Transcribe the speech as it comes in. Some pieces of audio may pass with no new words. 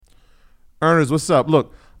Earners, what's up?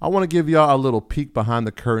 Look, I want to give y'all a little peek behind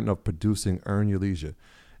the curtain of producing Earn Your Leisure.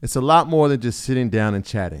 It's a lot more than just sitting down and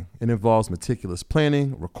chatting. It involves meticulous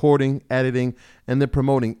planning, recording, editing, and then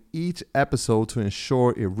promoting each episode to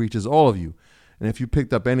ensure it reaches all of you. And if you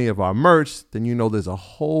picked up any of our merch, then you know there's a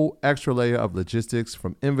whole extra layer of logistics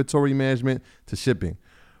from inventory management to shipping.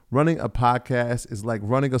 Running a podcast is like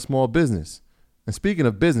running a small business. And speaking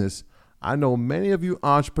of business, I know many of you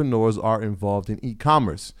entrepreneurs are involved in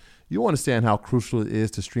e-commerce. You understand how crucial it is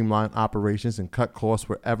to streamline operations and cut costs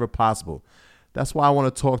wherever possible. That's why I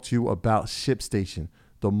want to talk to you about ShipStation,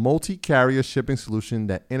 the multi-carrier shipping solution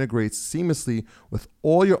that integrates seamlessly with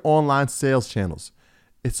all your online sales channels.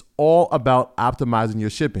 It's all about optimizing your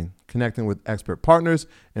shipping, connecting with expert partners,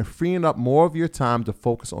 and freeing up more of your time to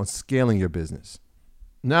focus on scaling your business.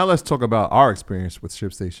 Now let's talk about our experience with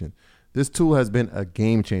ShipStation. This tool has been a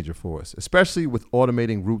game changer for us, especially with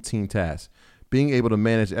automating routine tasks. Being able to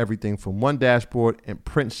manage everything from one dashboard and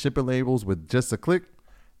print shipping labels with just a click,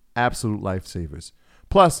 absolute lifesavers.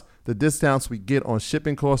 Plus, the discounts we get on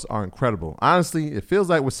shipping costs are incredible. Honestly, it feels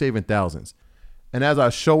like we're saving thousands. And as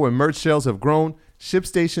our show and merch sales have grown,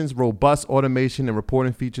 ShipStation's robust automation and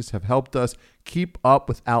reporting features have helped us keep up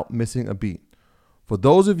without missing a beat. For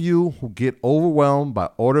those of you who get overwhelmed by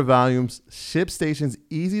order volumes, ShipStation's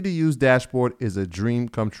easy-to-use dashboard is a dream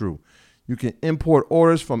come true. You can import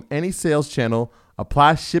orders from any sales channel,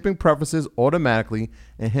 apply shipping preferences automatically,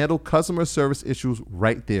 and handle customer service issues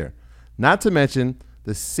right there. Not to mention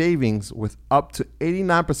the savings with up to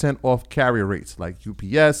 89% off carrier rates like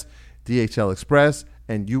UPS, DHL Express,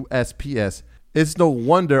 and USPS. It's no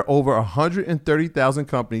wonder over 130,000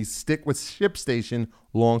 companies stick with ShipStation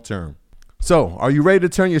long term. So, are you ready to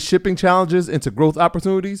turn your shipping challenges into growth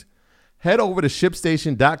opportunities? Head over to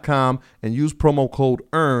ShipStation.com and use promo code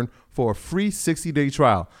EARN for a free 60-day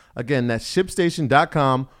trial. Again, that's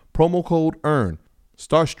ShipStation.com, promo code EARN.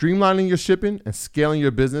 Start streamlining your shipping and scaling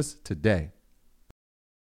your business today.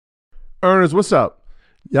 Earners, what's up?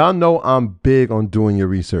 Y'all know I'm big on doing your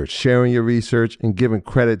research, sharing your research, and giving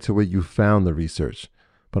credit to where you found the research.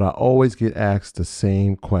 But I always get asked the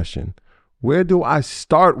same question. Where do I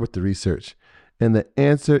start with the research? And the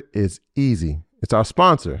answer is easy. It's our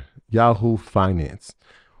sponsor, Yahoo Finance.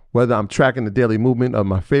 Whether I'm tracking the daily movement of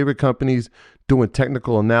my favorite companies, doing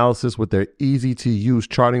technical analysis with their easy-to-use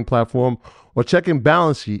charting platform, or checking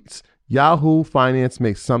balance sheets, Yahoo Finance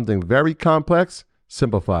makes something very complex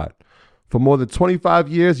simplified. For more than 25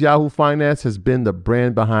 years, Yahoo Finance has been the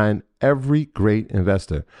brand behind every great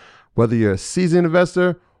investor. Whether you're a seasoned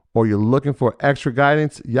investor or you're looking for extra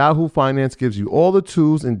guidance, Yahoo Finance gives you all the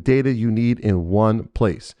tools and data you need in one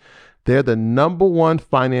place. They're the #1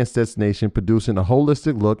 finance destination, producing a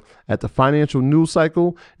holistic look at the financial news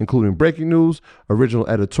cycle, including breaking news, original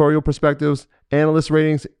editorial perspectives, analyst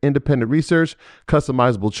ratings, independent research,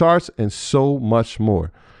 customizable charts, and so much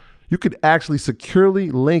more. You could actually securely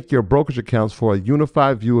link your brokerage accounts for a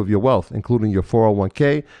unified view of your wealth, including your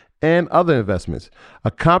 401k and other investments. A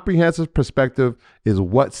comprehensive perspective is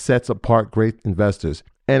what sets apart great investors.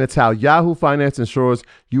 And it's how Yahoo Finance ensures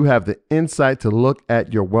you have the insight to look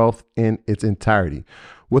at your wealth in its entirety.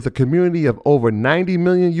 With a community of over 90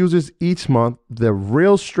 million users each month, the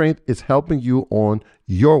real strength is helping you on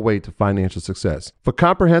your way to financial success. For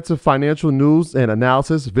comprehensive financial news and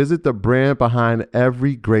analysis, visit the brand behind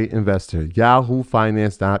every great investor,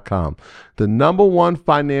 yahoofinance.com. The #1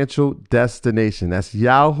 financial destination. That's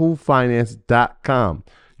yahoofinance.com.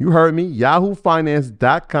 You heard me,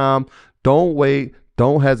 yahoofinance.com. Don't wait.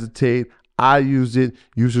 Don't hesitate. I use it.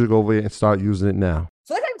 You should go over there and start using it now.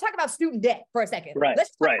 So let's even talk about student debt for a second. Right. Let's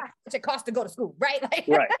talk Right. about how much it costs to go to school, right? Like,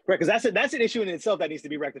 Right. Because that's an issue in itself that needs to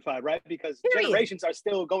be rectified, right? Because generations are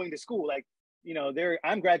still going to school. Like, you know,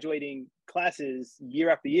 I'm graduating classes year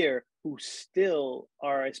after year who still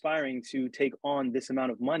are aspiring to take on this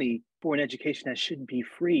amount of money for an education that should be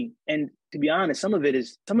free. And to be honest, some of it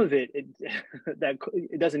that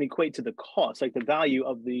it doesn't equate to the cost. Like the value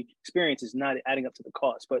of the experience is not adding up to the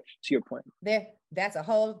cost. But to your point, that's a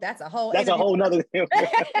whole nother thing.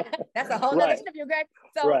 That's a whole nother interview, Greg.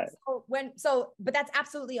 Right. But that's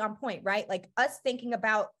absolutely on point, right? Like us thinking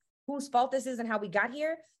about whose fault this is and how we got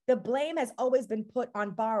here, the blame has always been put on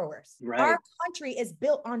borrowers. Right. Our country is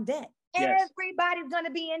built on debt. Yes. Everybody's going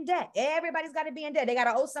to be in debt. Everybody's got to be in debt. They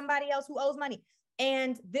got to owe somebody else who owes money.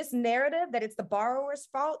 And this narrative that it's the borrower's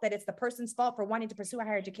fault, that it's the person's fault for wanting to pursue a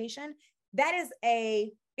higher education,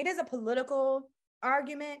 it is a political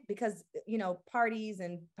argument because, you know, parties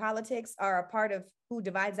and politics are a part of who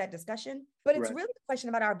divides that discussion. But it's really a question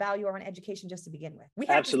about our value on education just to begin with.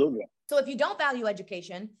 Absolutely. So if you don't value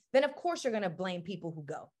education, then of course you're going to blame people who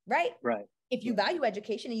go, right? Right. If you value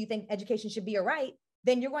education and you think education should be a right,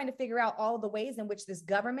 then you're going to figure out all the ways in which this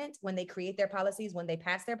government, when they create their policies, when they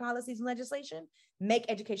pass their policies and legislation, make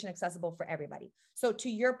education accessible for everybody. So to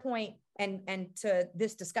your point, and to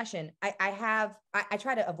this discussion, I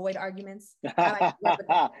try to avoid arguments. I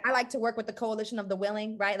like to work with the coalition of the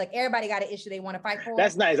willing, right? Like everybody got an issue they want to fight for.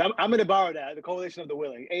 That's nice. I'm going to borrow that. The coalition of the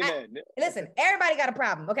willing. Amen. Listen, everybody got a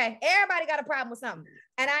problem. Okay. Everybody got a problem with something.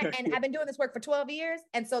 And I've been doing this work for 12 years.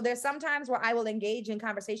 And so there's some times where I will engage in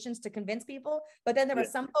conversations to convince people, but then there are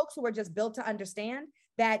some folks who are just built to understand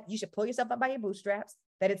that you should pull yourself up by your bootstraps,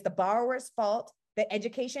 that it's the borrower's fault, that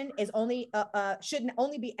education is shouldn't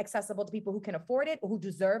only be accessible to people who can afford it or who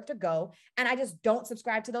deserve to go. And I just don't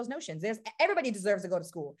subscribe to those notions. Everybody deserves to go to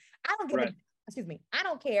school. I don't give I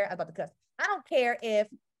don't care about the cuss. I don't care if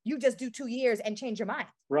you just do 2 years and change your mind.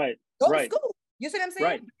 Right. Go to school. You see what I'm saying?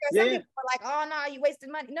 Right. Some people are like, oh no, you wasted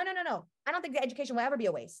money. No. I don't think the education will ever be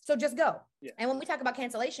a waste. So just go. Yeah. And when we talk about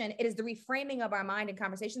cancellation, it is the reframing of our mind and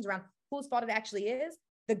conversations around whose fault it actually is.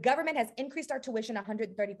 The government has increased our tuition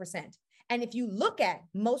 130%. And if you look at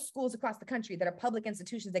most schools across the country that are public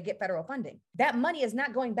institutions that get federal funding, that money is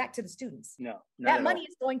not going back to the students. No, that money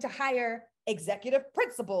is going to hire executive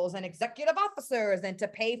principals and executive officers and to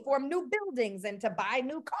pay for new buildings and to buy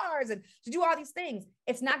new cars and to do all these things.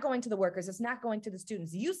 It's not going to the workers. It's not going to the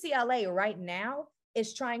students. UCLA right now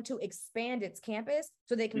is trying to expand its campus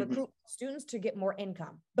so they can recruit students to get more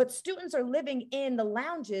income. But students are living in the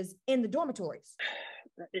lounges in the dormitories.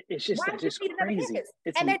 It's just crazy.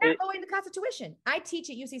 And they're not going to cost of tuition. I teach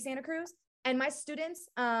at UC Santa Cruz, and my students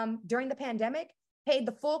during the pandemic paid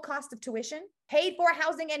the full cost of tuition, paid for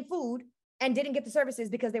housing and food, and didn't get the services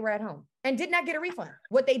because they were at home and did not get a refund.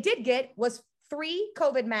 What they did get was free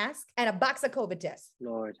COVID masks and a box of COVID tests.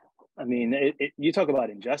 Lord. I mean, you talk about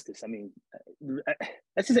injustice. I mean,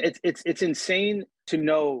 it's insane to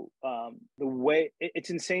know the way. It's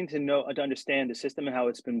insane to understand the system and how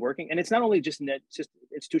it's been working. And it's not only just in that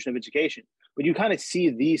institution of education, but you kind of see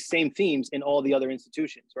these same themes in all the other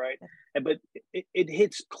institutions, right? But it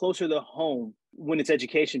hits closer to home when it's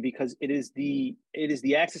education, because it is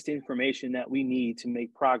the access to information that we need to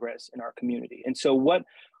make progress in our community. And so what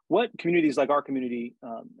communities like our community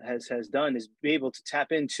has done is be able to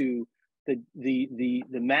tap into the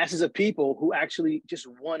masses of people who actually just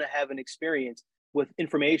want to have an experience with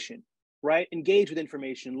information, right? Engage with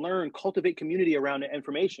information, learn, cultivate community around the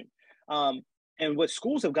information. And what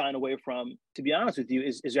schools have gotten away from, to be honest with you,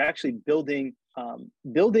 is actually building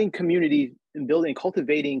community and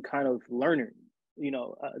cultivating kind of learning,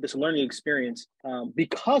 this learning experience,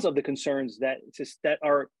 because of the concerns that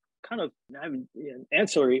are kind of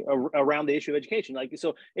ancillary around the issue of education. Like,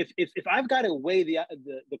 so if I've got to weigh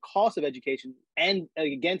the cost of education and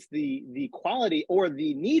against the quality or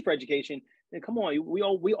the need for education, then come on,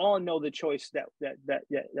 we all know the choice that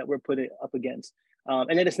we're putting up against.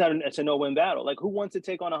 And then it's a no-win battle. Like, who wants to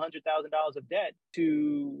take on $100,000 of debt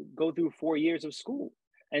to go through 4 years of school?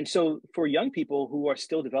 And so for young people who are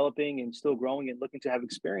still developing and still growing and looking to have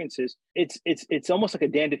experiences, it's almost like a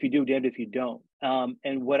damned if you do, damned if you don't.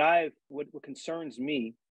 And what concerns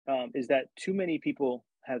me is that too many people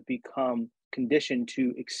have become conditioned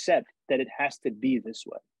to accept that it has to be this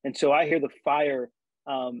way. And so I hear the fire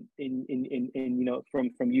from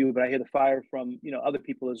you, but I hear the fire from other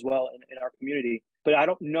people as well in our community. But I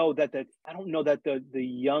don't know that the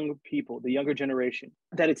young people, the younger generation,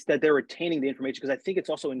 that they're retaining the information, because I think it's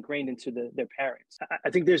also ingrained into their parents. I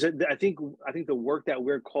think the work that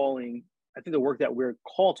we're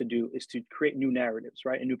called to do is to create new narratives,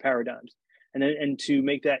 right, and new paradigms, and to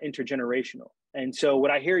make that intergenerational. And so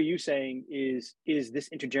what I hear you saying is this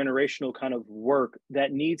intergenerational kind of work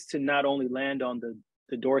that needs to not only land on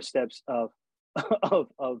the doorsteps of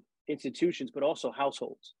institutions, but also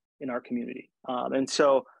households in our community. And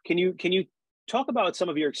so can you talk about some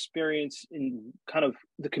of your experience in kind of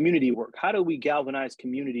the community work? How do we galvanize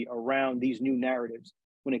community around these new narratives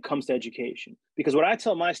when it comes to education? Because what I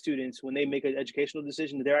tell my students when they make an educational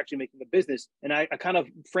decision, they're actually making a business. And I kind of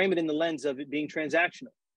frame it in the lens of it being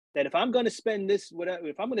transactional. That if I'm going to spend this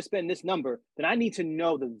number, then I need to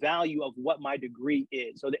know the value of what my degree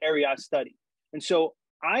is, or the area I study. And so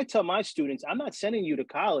I tell my students, I'm not sending you to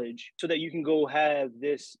college so that you can go have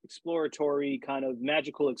this exploratory kind of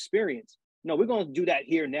magical experience. No, we're going to do that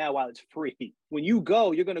here now while it's free. When you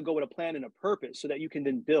go, you're going to go with a plan and a purpose so that you can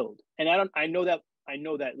then build. And I know that,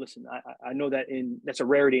 listen, I know that that's a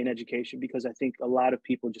rarity in education, because I think a lot of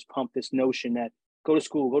people just pump this notion that go to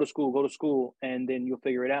school, and then you'll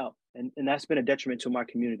figure it out. And that's been a detriment to my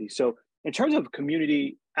community. So in terms of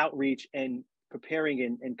community outreach and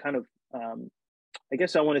preparing and kind of, I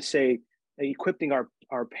guess I want to say equipping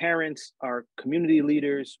our parents, our community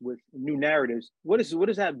leaders with new narratives. What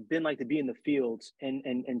has that been like to be in the fields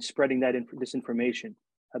and spreading this information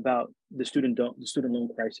about the student loan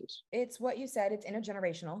crisis? It's what you said. It's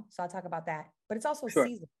intergenerational. So I'll talk about that. But it's also Sure.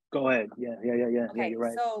 seasonal. Go ahead. Yeah. Okay. Yeah, you're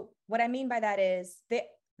right. So what I mean by that is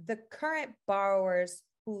the current borrowers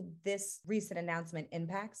who this recent announcement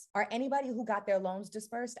impacts are anybody who got their loans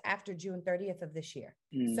dispersed after June 30th of this year.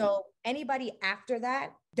 So anybody after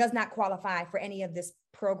that does not qualify for any of this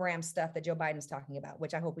program stuff that Joe Biden's talking about,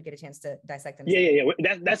 which I hope we get a chance to dissect. Yeah.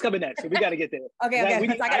 That's coming next. So we got to get there. Okay. I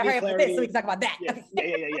got to hurry up with this so we can talk about that.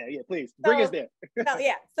 Yeah. Please bring us there.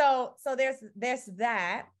 So there's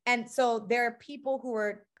that. And so there are people who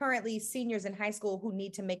are currently seniors in high school who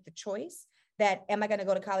need to make the choice that, am I going to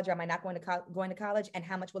go to college or am I not going to college? And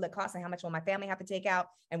how much will it cost? And how much will my family have to take out?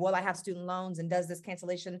 And will I have student loans? And does this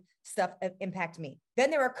cancellation stuff impact me?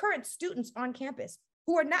 Then there are current students on campus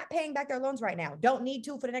who are not paying back their loans right now, don't need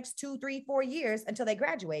to for the next 2, 3, 4 years until they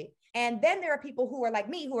graduate. And then there are people who are like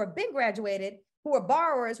me, who have been graduated, who are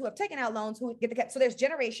borrowers, who have taken out loans, who get so there's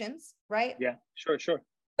generations, right? Yeah, sure.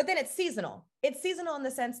 But then it's seasonal. It's seasonal in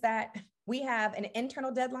the sense that we have an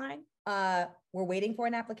internal deadline. We're waiting for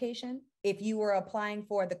an application. If you were applying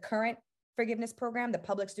for the current forgiveness program, the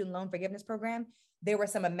public student loan forgiveness program, there were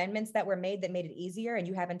some amendments that were made that made it easier. And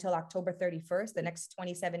you have until October 31st, the next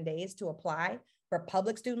 27 days, to apply for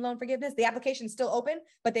public student loan forgiveness. The application is still open,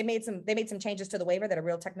 but they made some changes to the waiver that are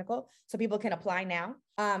real technical, so people can apply now.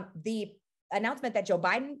 The announcement that Joe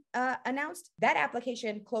Biden announced, that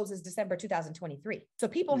application closes December 2023. So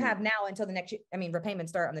people have now until the next year. I mean,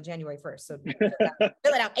 repayments start on the January 1st. So fill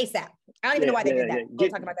it out ASAP. I don't even know why they did that. We'll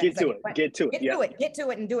talk about that. Get to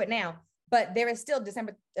it and do it now. But there is still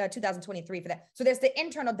December 2023 for that. So there's the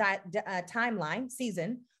internal timeline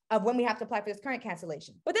season of when we have to apply for this current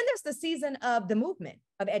cancellation. But then there's the season of the movement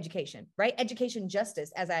of education, right? Education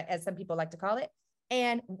justice, as some people like to call it.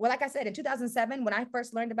 And well, like I said, in 2007, when I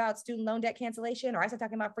first learned about student loan debt cancellation, or I started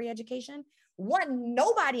talking about free education,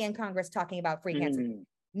 nobody in Congress talking about free cancellation.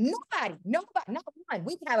 Nobody, not one.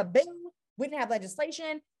 We didn't have a bill. We didn't have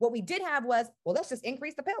legislation. What we did have was, well, let's just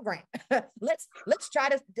increase the Pell Grant. let's try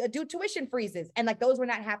to do tuition freezes. And like those were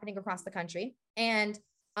not happening across the country. And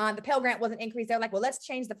the Pell Grant wasn't increased. They're like, well, let's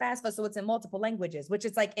change the FAFSA so it's in multiple languages, which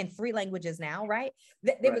is like in 3 languages now, right?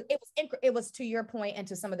 It was to your point and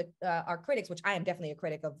to some of our critics, which I am definitely a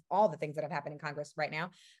critic of all the things that have happened in Congress right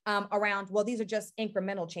now, around, well, these are just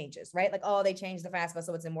incremental changes, right? Like, oh, they changed the FAFSA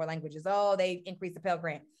so it's in more languages. Oh, they increased the Pell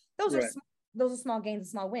Grant. Those are small gains and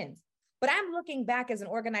small wins. But I'm looking back as an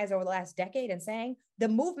organizer over the last decade and saying the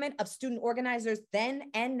movement of student organizers then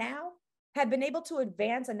and now have been able to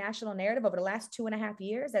advance a national narrative over the last 2.5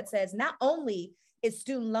 years that says not only is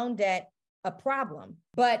student loan debt a problem,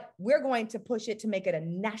 but we're going to push it to make it a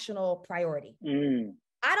national priority.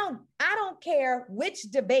 I don't care which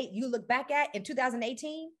debate you look back at in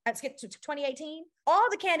 2018, let's get to 2018, all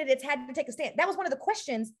the candidates had to take a stand. That was one of the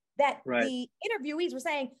questions that the interviewees were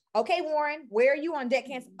saying, okay, Warren, where are you on debt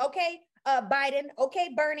cancel? Okay, Biden.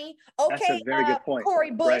 Okay, Bernie. Okay, that's a very good point.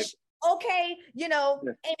 Cory Bush. Okay,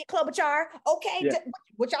 Amy Klobuchar. Okay,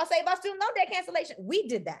 what y'all say about student loan debt cancellation? We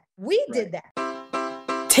did that. We did that.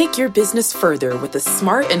 Take your business further with the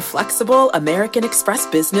smart and flexible American Express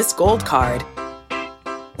Business Gold Card.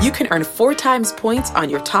 You can earn 4 times points on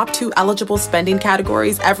your top 2 eligible spending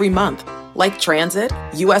categories every month, like transit,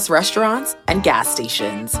 U.S. restaurants, and gas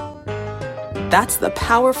stations. That's the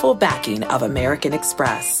powerful backing of American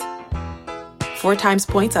Express. 4 times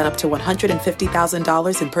points on up to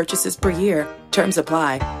 $150,000 in purchases per year. Terms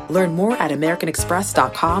apply. Learn more at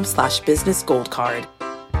americanexpress.com/business gold card.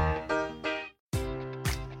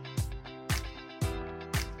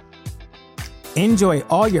 Enjoy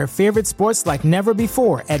all your favorite sports like never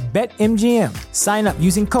before at BetMGM. Sign up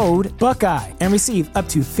using code Buckeye and receive up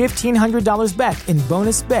to $1,500 back in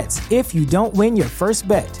bonus bets if you don't win your first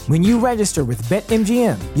bet. When you register with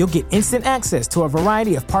BetMGM, you'll get instant access to a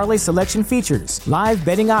variety of parlay selection features, live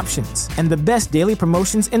betting options, and the best daily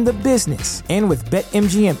promotions in the business. And with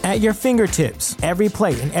BetMGM at your fingertips, every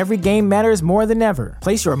play and every game matters more than ever.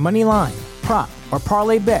 Place your money line, prop, or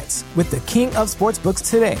parlay bets with the king of sportsbooks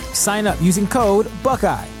today. Sign up using code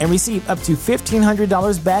Buckeye and receive up to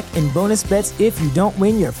 $1,500 back in bonus bets if you don't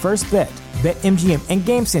win your first bet. BetMGM and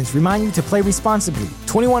GameSense remind you to play responsibly.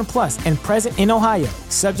 21 plus and present in Ohio,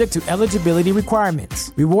 subject to eligibility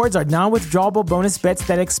requirements. Rewards are non-withdrawable bonus bets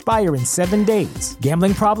that expire in 7 days.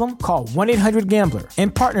 Gambling problem? Call 1-800-GAMBLER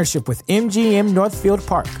in partnership with MGM Northfield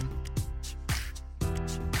Park.